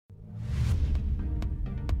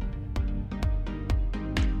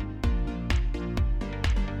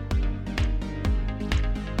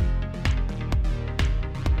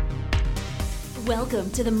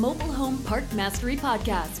Welcome to the Mobile Home Park Mastery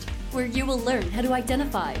Podcast, where you will learn how to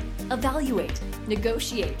identify, evaluate,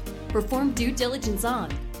 negotiate, perform due diligence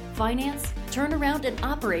on, finance, turn around, and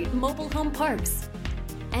operate mobile home parks.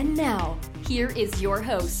 And now, here is your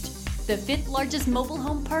host, the fifth largest mobile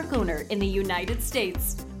home park owner in the United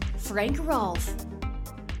States, Frank Rolfe.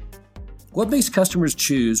 What makes customers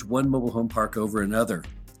choose one mobile home park over another?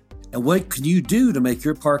 And what can you do to make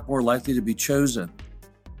your park more likely to be chosen?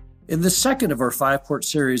 In the second of our 5-part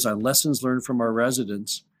series on lessons learned from our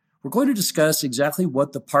residents, we're going to discuss exactly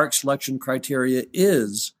what the park selection criteria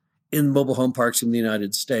is in mobile home parks in the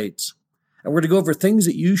United States. And we're going to go over things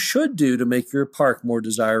that you should do to make your park more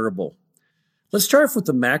desirable. Let's start off with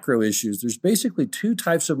the macro issues. There's basically two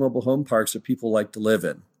types of mobile home parks that people like to live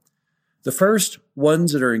in. The first,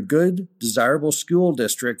 ones that are in good, desirable school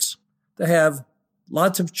districts that have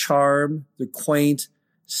lots of charm, they're quaint,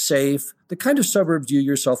 safe, the kind of suburbs you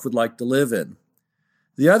yourself would like to live in.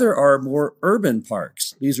 The other are more urban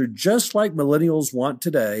parks. These are just like millennials want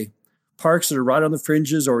today, parks that are right on the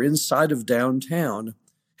fringes or inside of downtown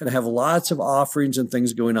and have lots of offerings and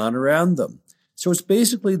things going on around them. So it's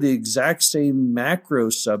basically the exact same macro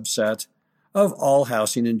subset of all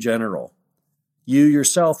housing in general. You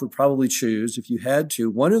yourself would probably choose, if you had to,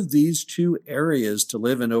 one of these two areas to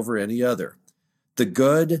live in over any other. The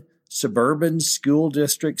good, suburban school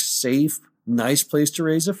district, safe, nice place to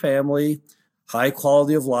raise a family, high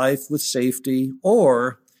quality of life with safety,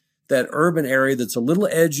 or that urban area that's a little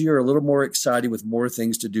edgier, a little more exciting with more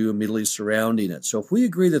things to do immediately surrounding it. So if we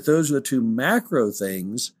agree that those are the two macro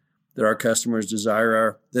things that our customers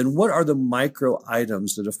desire, then what are the micro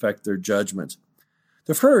items that affect their judgment?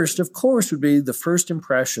 The first, of course, would be the first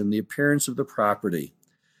impression, the appearance of the property.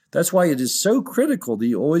 That's why it is so critical that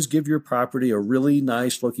you always give your property a really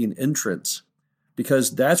nice looking entrance,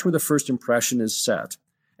 because that's where the first impression is set.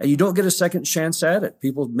 And you don't get a second chance at it.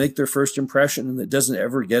 People make their first impression and it doesn't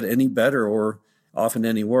ever get any better or often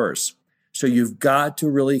any worse. So you've got to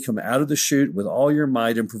really come out of the chute with all your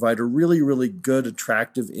might and provide a really, really good,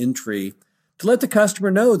 attractive entry to let the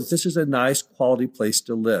customer know that this is a nice quality place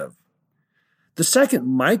to live. The second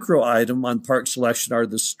micro item on park selection are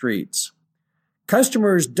the streets.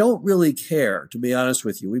 Customers don't really care, to be honest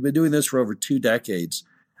with you. We've been doing this for over 2 decades.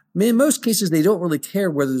 I mean, in most cases, they don't really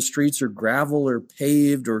care whether the streets are gravel or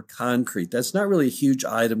paved or concrete. That's not really a huge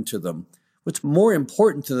item to them. What's more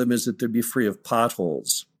important to them is that they be free of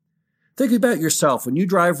potholes. Think about yourself. When you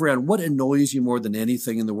drive around, what annoys you more than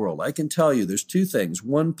anything in the world? I can tell you there's 2 things.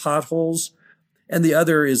 One, potholes, and the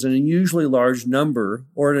other is an unusually large number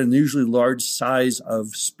or an unusually large size of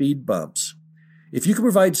speed bumps. If you can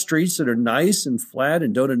provide streets that are nice and flat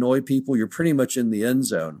and don't annoy people, you're pretty much in the end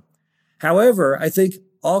zone. However, I think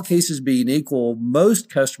all cases being equal, most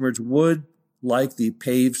customers would like the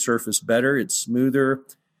paved surface better. It's smoother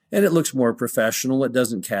and it looks more professional. It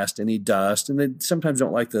doesn't cast any dust. And they sometimes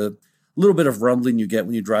don't like the little bit of rumbling you get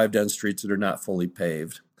when you drive down streets that are not fully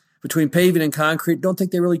paved. Between paving and concrete, don't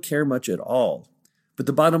think they really care much at all. But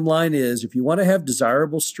the bottom line is, if you want to have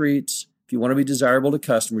desirable streets, if you want to be desirable to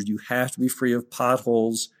customers, you have to be free of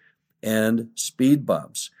potholes and speed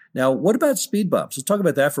bumps. Now, what about speed bumps? Let's talk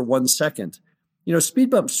about that for 1 second. You know, speed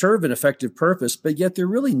bumps serve an effective purpose, but yet they're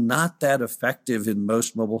really not that effective in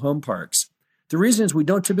most mobile home parks. The reason is we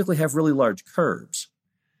don't typically have really large curves.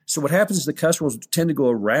 So what happens is the customers tend to go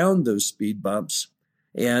around those speed bumps,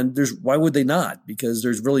 and why would they not? Because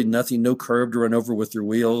there's really nothing, no curb to run over with their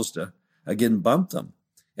wheels to, again, bump them.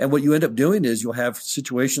 And what you end up doing is you'll have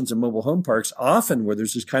situations in mobile home parks often where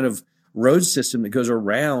there's this kind of road system that goes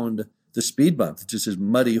around the speed bump. It's just this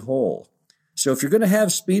muddy hole. So if you're going to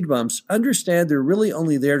have speed bumps, understand they're really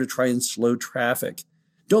only there to try and slow traffic.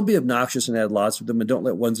 Don't be obnoxious and add lots of them, and don't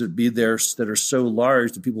let ones that be there that are so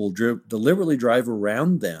large that people will deliberately drive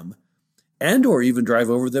around them and or even drive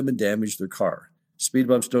over them and damage their car. Speed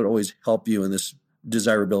bumps don't always help you in this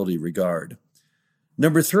desirability regard.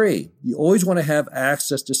 Number 3, you always want to have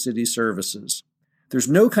access to city services. There's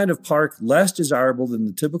no kind of park less desirable than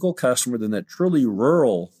the typical customer than that truly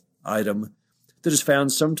rural item that is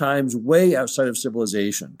found sometimes way outside of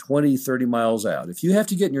civilization, 20, 30 miles out. If you have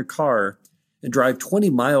to get in your car and drive 20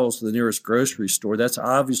 miles to the nearest grocery store, that's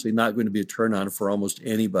obviously not going to be a turn on for almost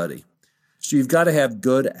anybody. So you've got to have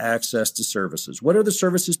good access to services. What are the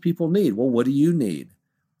services people need? Well, what do you need?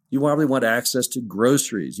 You probably want access to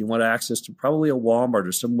groceries. You want access to probably a Walmart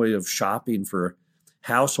or some way of shopping for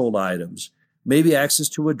household items. Maybe access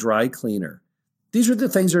to a dry cleaner. These are the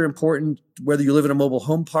things that are important whether you live in a mobile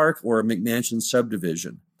home park or a McMansion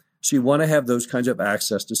subdivision. So you want to have those kinds of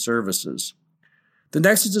access to services. The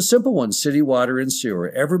next is a simple one, city water and sewer.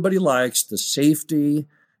 Everybody likes the safety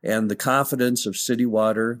and the confidence of city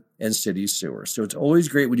water and city sewer. So it's always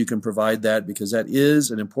great when you can provide that, because that is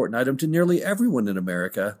an important item to nearly everyone in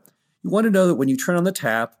America. You want to know that when you turn on the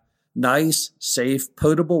tap, nice, safe,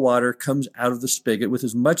 potable water comes out of the spigot with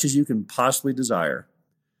as much as you can possibly desire.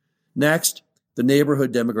 Next, the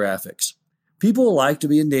neighborhood demographics. People like to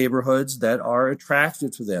be in neighborhoods that are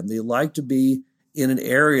attractive to them. They like to be in an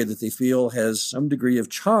area that they feel has some degree of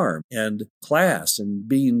charm and class and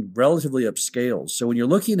being relatively upscale. So when you're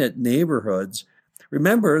looking at neighborhoods,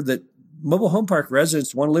 remember that mobile home park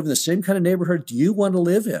residents want to live in the same kind of neighborhood you want to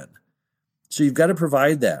live in. So you've got to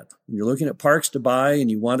provide that. When you're looking at parks to buy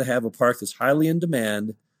and you want to have a park that's highly in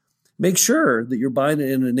demand, make sure that you're buying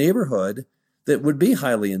it in a neighborhood that would be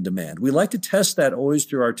highly in demand. We like to test that always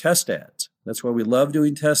through our test ads. That's why we love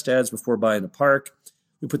doing test ads before buying a park.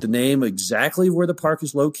 We put the name exactly where the park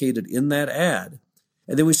is located in that ad,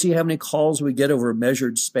 and then we see how many calls we get over a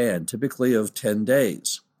measured span, typically of 10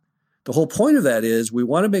 days. The whole point of that is we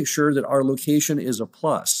want to make sure that our location is a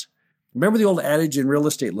plus. Remember the old adage in real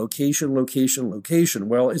estate, location, location, location.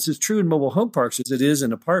 Well, it's as true in mobile home parks as it is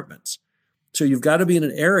in apartments. So you've got to be in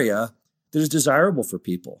an area that is desirable for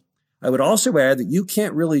people. I would also add that you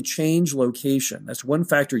can't really change location. That's one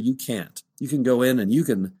factor you can't. You can go in and you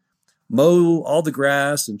can mow all the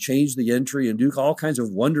grass and change the entry and do all kinds of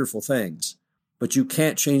wonderful things, but you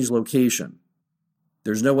can't change location.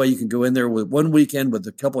 There's no way you can go in there with one weekend with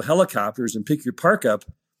a couple of helicopters and pick your park up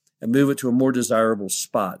and move it to a more desirable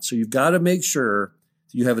spot. So you've got to make sure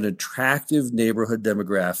you have an attractive neighborhood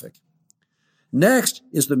demographic. Next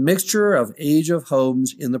is the mixture of age of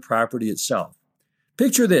homes in the property itself.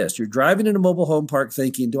 Picture this. You're driving in a mobile home park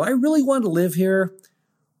thinking, do I really want to live here?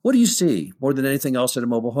 What do you see more than anything else at a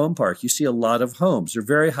mobile home park? You see a lot of homes. They're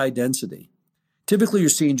very high density. Typically, you're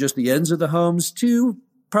seeing just the ends of the homes to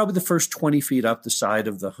probably the first 20 feet up the side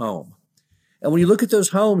of the home. And when you look at those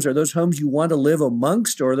homes, are those homes you want to live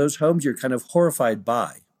amongst, or are those homes you're kind of horrified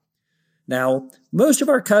by? Now, most of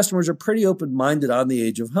our customers are pretty open-minded on the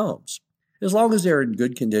age of homes. As long as they're in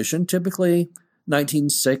good condition, typically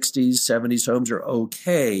 1960s, 70s homes are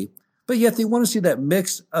okay, but yet they want to see that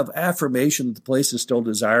mix of affirmation that the place is still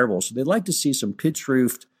desirable. So they'd like to see some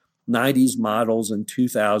pitch-roofed 90s models and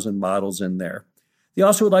 2000 models in there. They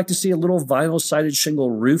also would like to see a little vinyl-sided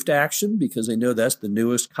shingle roofed action because they know that's the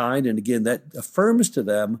newest kind. And again, that affirms to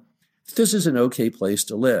them that this is an okay place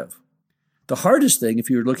to live. The hardest thing, if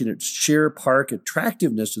you're looking at sheer park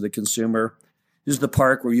attractiveness to the consumer, is the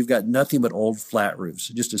park where you've got nothing but old flat roofs,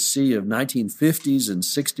 just a sea of 1950s and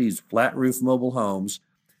 60s flat roof mobile homes.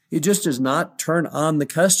 It just does not turn on the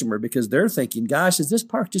customer because they're thinking, gosh, is this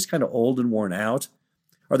park just kind of old and worn out?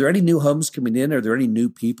 Are there any new homes coming in? Are there any new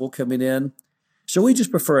people coming in? So we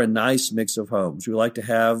just prefer a nice mix of homes. We like to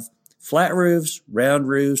have flat roofs, round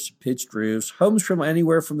roofs, pitched roofs, homes from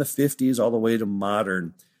anywhere from the 50s all the way to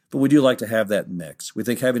modern. But we do like to have that mix. We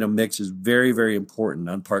think having a mix is very, very important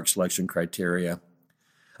on park selection criteria.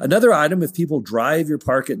 Another item, if people drive your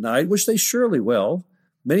park at night, which they surely will,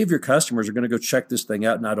 many of your customers are going to go check this thing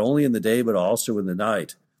out not only in the day, but also in the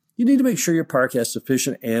night. You need to make sure your park has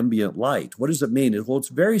sufficient ambient light. What does it mean? Well, it's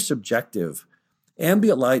very subjective.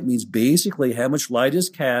 Ambient light means basically how much light is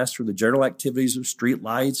cast from the general activities of street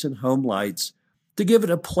lights and home lights to give it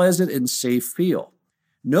a pleasant and safe feel.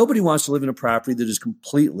 Nobody wants to live in a property that is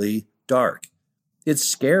completely dark. It's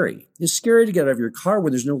scary. It's scary to get out of your car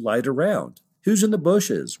when there's no light around. Who's in the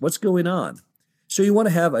bushes? What's going on? So you want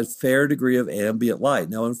to have a fair degree of ambient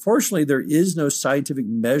light. Now, unfortunately, there is no scientific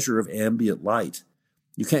measure of ambient light.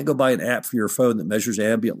 You can't go buy an app for your phone that measures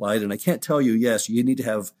ambient light. And I can't tell you, yes, you need to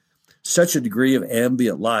have such a degree of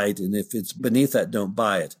ambient light. And if it's beneath that, don't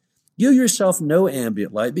buy it. You yourself know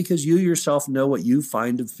ambient light because you yourself know what you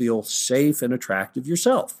find to feel safe and attractive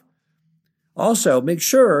yourself. Also, make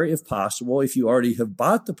sure, if possible, if you already have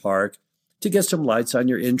bought the park, to get some lights on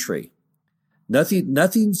your entry.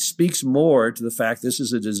 Nothing speaks more to the fact this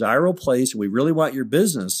is a desirable place and we really want your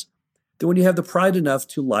business than when you have the pride enough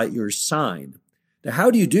to light your sign. Now, how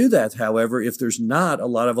do you do that, however, if there's not a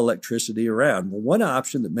lot of electricity around? Well, one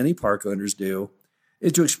option that many park owners do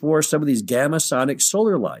is to explore some of these Gamasonic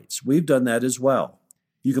solar lights. We've done that as well.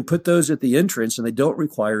 You can put those at the entrance and they don't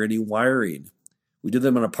require any wiring. We did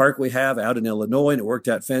them on a park we have out in Illinois and it worked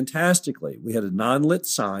out fantastically. We had a non-lit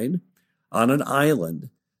sign on an island,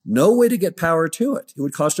 no way to get power to it. It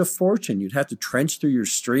would cost a fortune. You'd have to trench through your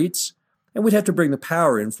streets and we'd have to bring the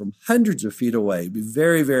power in from hundreds of feet away. It'd be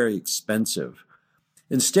very, very expensive.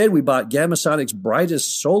 Instead, we bought Gamasonic's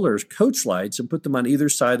brightest solar coach lights and put them on either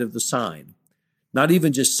side of the sign. Not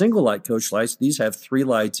even just single light coach lights, these have 3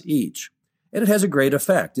 lights each. And it has a great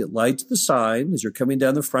effect. It lights the sign. As you're coming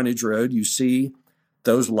down the frontage road, you see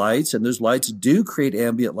those lights, and those lights do create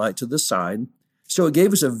ambient light to the sign. So it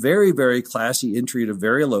gave us a very, very classy entry at a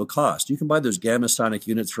very low cost. You can buy those Gamasonic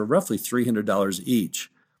units for roughly $300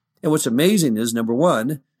 each. And what's amazing is, number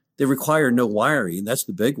one, they require no wiring. That's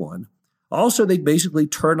the big one. Also, they basically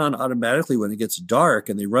turn on automatically when it gets dark,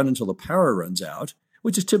 and they run until the power runs out,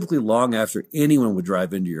 which is typically long after anyone would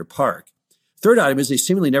drive into your park. Third item is they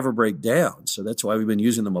seemingly never break down. So that's why we've been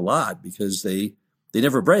using them a lot, because they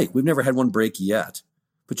never break. We've never had one break yet.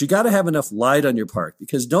 But you got to have enough light on your park,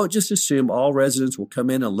 because don't just assume all residents will come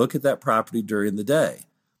in and look at that property during the day.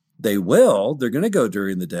 They will. They're going to go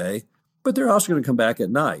during the day, but they're also going to come back at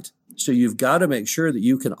night. So you've got to make sure that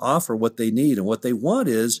you can offer what they need. And what they want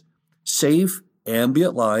is safe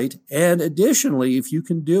ambient light. And additionally, if you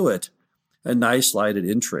can do it, a nice lighted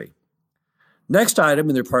entry. Next item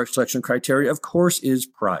in their park selection criteria, of course, is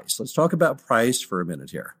price. Let's talk about price for a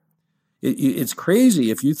minute here. It's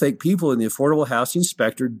crazy if you think people in the affordable housing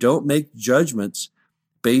sector don't make judgments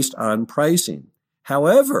based on pricing.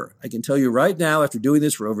 However, I can tell you right now, after doing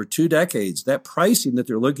this for over 2 decades, that pricing that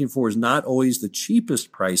they're looking for is not always the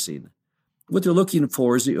cheapest pricing. What they're looking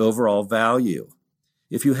for is the overall value.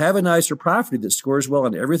 If you have a nicer property that scores well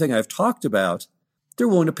on everything I've talked about, they're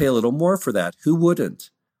willing to pay a little more for that. Who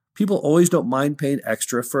wouldn't? People always don't mind paying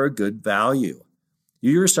extra for a good value.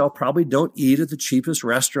 You yourself probably don't eat at the cheapest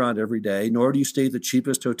restaurant every day, nor do you stay at the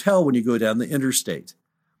cheapest hotel when you go down the interstate.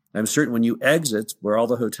 I'm certain when you exit where all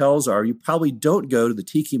the hotels are, you probably don't go to the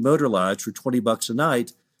Tiki Motor Lodge for $20 a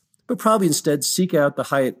night, but probably instead seek out the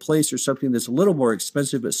Hyatt Place or something that's a little more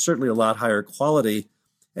expensive, but certainly a lot higher quality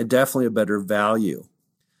and definitely a better value.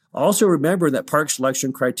 Also remember that park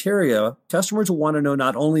selection criteria, customers will want to know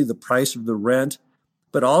not only the price of the rent,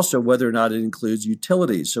 but also whether or not it includes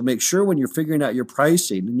utilities. So make sure when you're figuring out your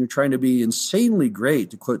pricing and you're trying to be insanely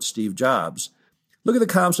great, to quote Steve Jobs, look at the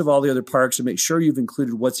comps of all the other parks and make sure you've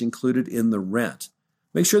included what's included in the rent.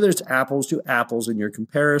 Make sure that it's apples to apples in your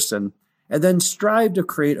comparison, and then strive to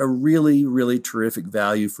create a really, really terrific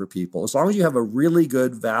value for people. As long as you have a really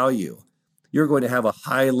good value, you're going to have a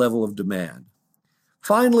high level of demand.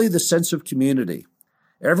 Finally, the sense of community.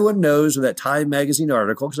 Everyone knows that Time magazine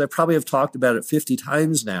article, because I probably have talked about it 50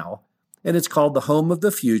 times now, and it's called The Home of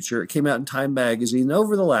the Future. It came out in Time magazine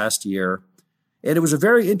over the last year, and it was a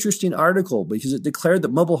very interesting article because it declared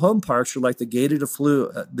that mobile home parks are like the gated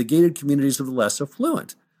communities of the less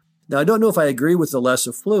affluent. Now, I don't know if I agree with the less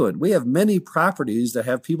affluent. We have many properties that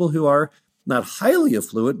have people who are not highly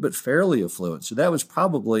affluent, but fairly affluent. So that was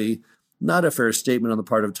probably not a fair statement on the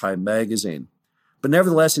part of Time magazine. But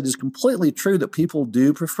nevertheless, it is completely true that people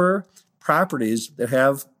do prefer properties that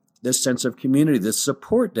have this sense of community, this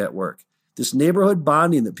support network, this neighborhood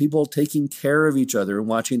bonding, that people taking care of each other and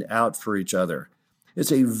watching out for each other.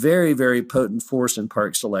 It's a very, very potent force in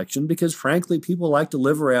park selection because, frankly, people like to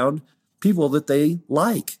live around people that they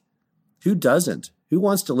like. Who doesn't? Who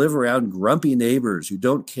wants to live around grumpy neighbors who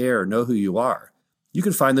don't care or know who you are? You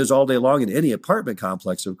can find those all day long in any apartment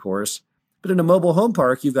complex, of course. But in a mobile home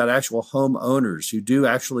park, you've got actual homeowners who do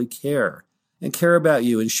actually care and care about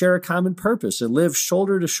you and share a common purpose and live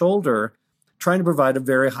shoulder to shoulder, trying to provide a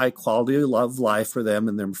very high quality of life for them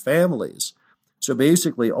and their families. So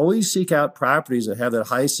basically, always seek out properties that have that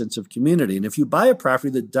high sense of community. And if you buy a property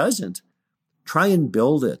that doesn't, try and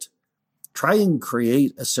build it. Try and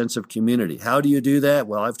create a sense of community. How do you do that?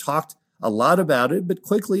 Well, I've talked a lot about it, but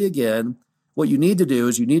quickly again, what you need to do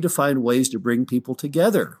is you need to find ways to bring people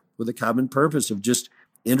together with a common purpose of just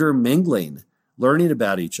intermingling, learning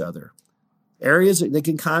about each other. Areas that they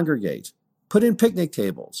can congregate. Put in picnic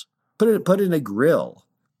tables. Put in a grill.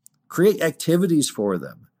 Create activities for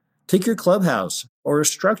them. Take your clubhouse or a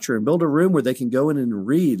structure and build a room where they can go in and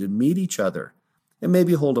read and meet each other and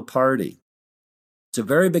maybe hold a party. It's a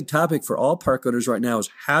very big topic for all park owners right now, is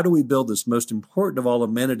how do we build this most important of all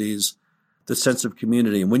amenities, the sense of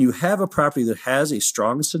community? And when you have a property that has a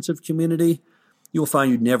strong sense of community, you'll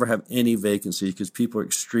find you never have any vacancy because people are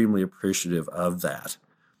extremely appreciative of that.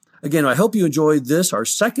 Again, I hope you enjoyed this, our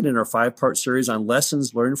second in our 5-part series on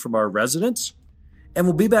lessons learned from our residents. And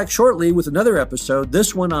we'll be back shortly with another episode,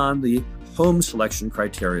 this one on the home selection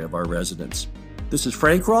criteria of our residents. This is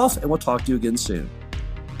Frank Rolfe, and we'll talk to you again soon.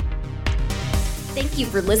 Thank you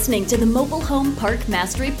for listening to the Mobile Home Park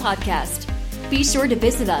Mastery Podcast. Be sure to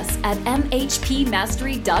visit us at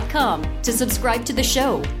mhpmastery.com to subscribe to the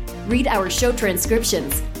show, read our show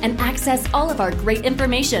transcriptions, and access all of our great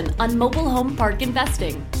information on mobile home park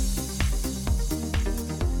investing.